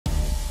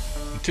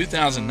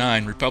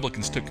2009,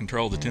 Republicans took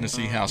control of the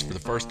Tennessee House for the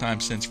first time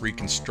since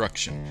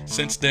Reconstruction.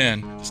 Since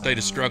then, the state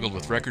has struggled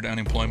with record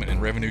unemployment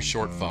and revenue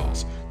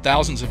shortfalls.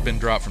 Thousands have been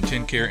dropped from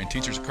TennCare, and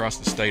teachers across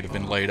the state have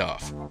been laid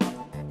off.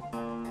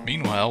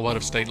 Meanwhile, what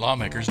have state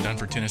lawmakers done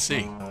for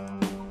Tennessee?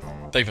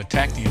 They've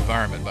attacked the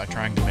environment by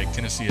trying to make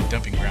Tennessee a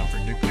dumping ground for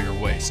nuclear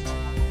waste.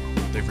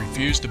 They've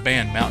refused to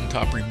ban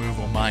mountaintop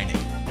removal mining.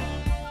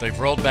 They've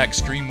rolled back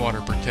stream water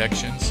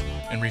protections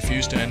and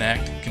refused to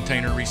enact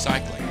container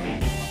recycling.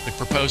 They've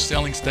proposed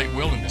selling state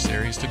wilderness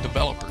areas to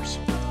developers.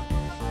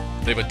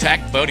 They've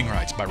attacked voting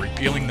rights by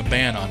repealing the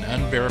ban on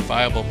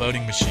unverifiable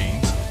voting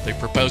machines. They've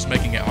proposed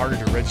making it harder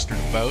to register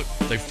to vote.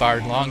 They've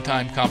fired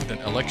longtime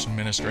competent election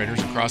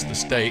administrators across the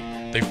state.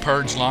 They've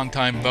purged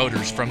longtime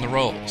voters from the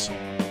rolls.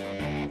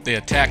 They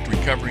attacked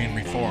recovery and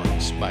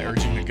reforms by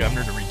urging the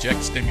governor to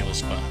reject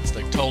stimulus funds.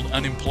 They've told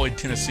unemployed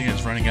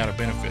Tennesseans running out of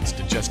benefits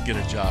to just get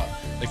a job.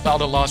 They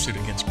filed a lawsuit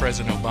against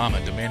President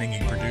Obama demanding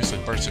he produce a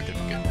birth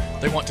certificate.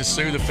 They want to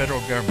sue the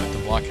federal government to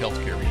block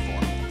health care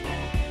reform.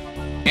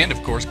 And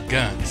of course,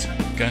 guns.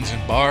 Guns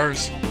in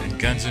bars and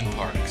guns in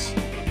parks.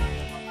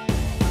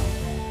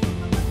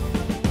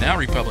 Now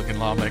Republican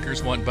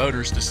lawmakers want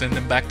voters to send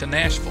them back to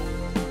Nashville.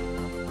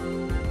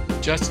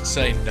 Just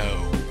say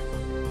no.